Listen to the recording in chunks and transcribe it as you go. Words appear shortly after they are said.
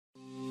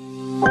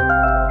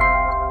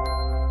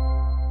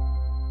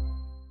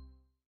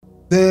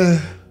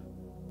The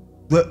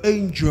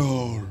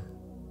angel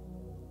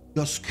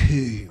just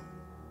came.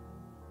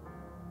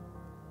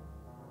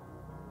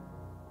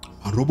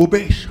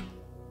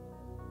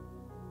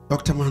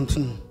 Dr.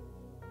 Manton,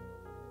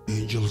 the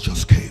angel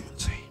just came and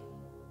said,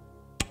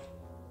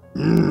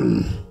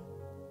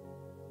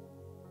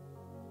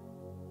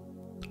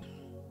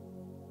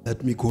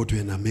 let me go to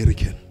an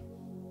American.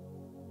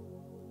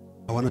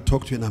 I want to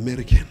talk to an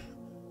American.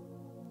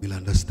 Will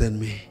understand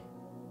me.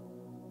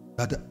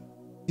 That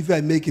if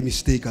I make a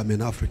mistake, I'm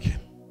an African.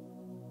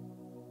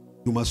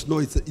 You must know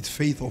it's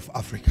faith of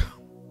Africa.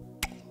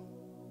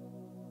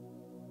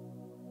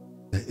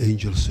 The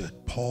angel said,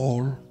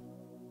 Paul,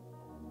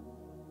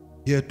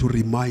 here to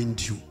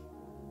remind you,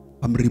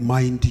 I'm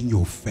reminding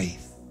your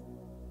faith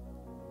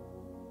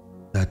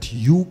that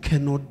you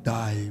cannot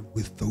die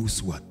with those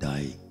who are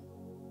dying.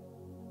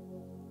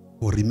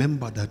 Or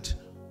remember that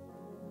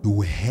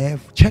you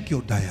have, check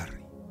your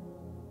diary,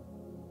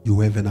 you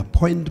have an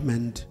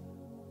appointment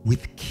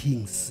with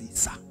King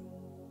Caesar.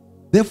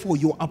 Therefore,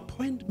 your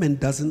appointment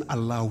doesn't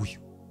allow you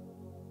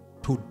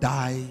to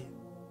die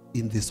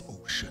in this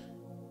ocean.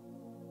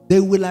 They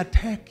will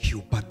attack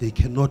you, but they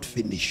cannot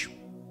finish you.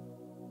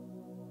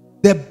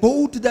 The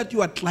boat that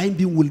you are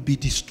climbing will be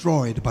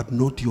destroyed, but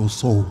not your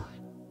soul.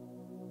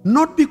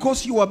 Not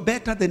because you are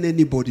better than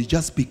anybody,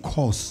 just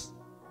because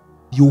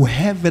you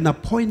have an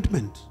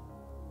appointment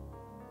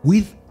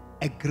with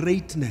a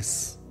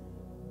greatness.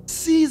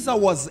 Caesar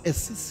was a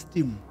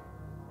system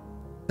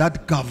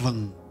that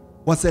governed,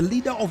 was a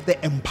leader of the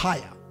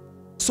empire.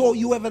 So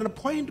you have an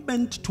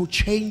appointment to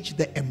change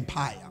the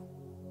empire,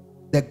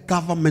 the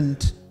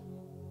government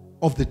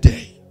of the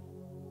day.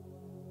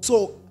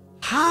 So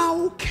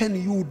how can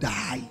you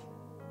die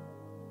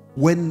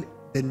when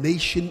the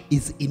nation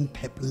is in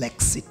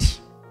perplexity?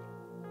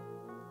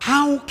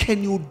 How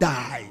can you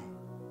die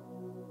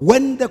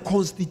when the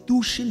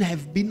constitution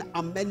has been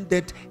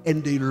amended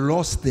and they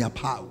lost their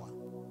power?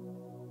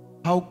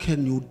 How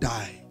can you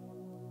die?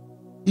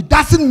 It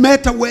doesn't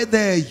matter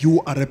whether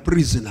you are a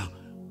prisoner,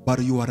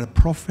 but you are a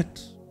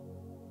prophet.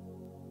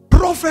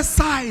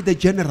 Prophesy the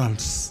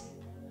generals.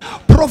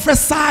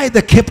 Prophesy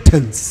the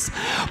captains.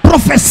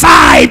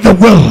 Prophesy the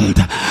world.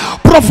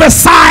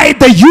 Prophesy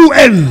the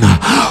UN.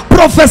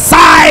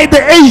 Prophesy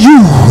the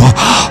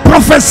AU.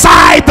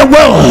 Prophesy the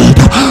world.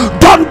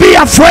 Don't be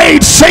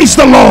afraid, says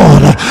the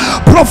Lord.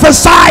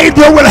 Prophesy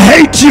they will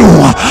hate you,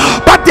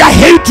 but their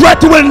hatred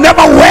will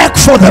never work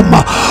for them.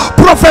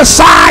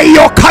 Prophesy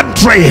your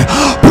country.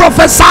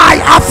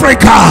 Prophesy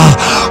Africa.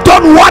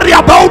 Don't worry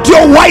about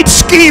your white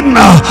skin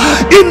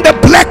in the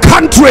black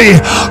country.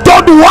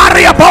 Don't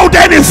worry about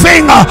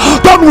anything.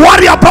 Don't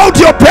worry about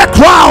your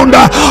background.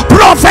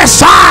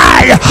 Prophesy.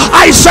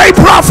 I say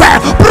prophet.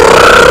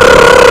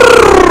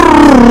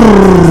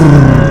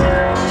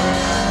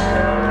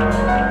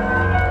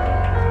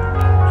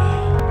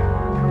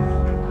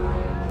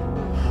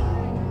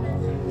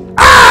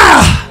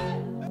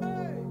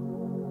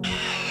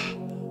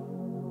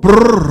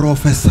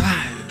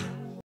 Prophesy.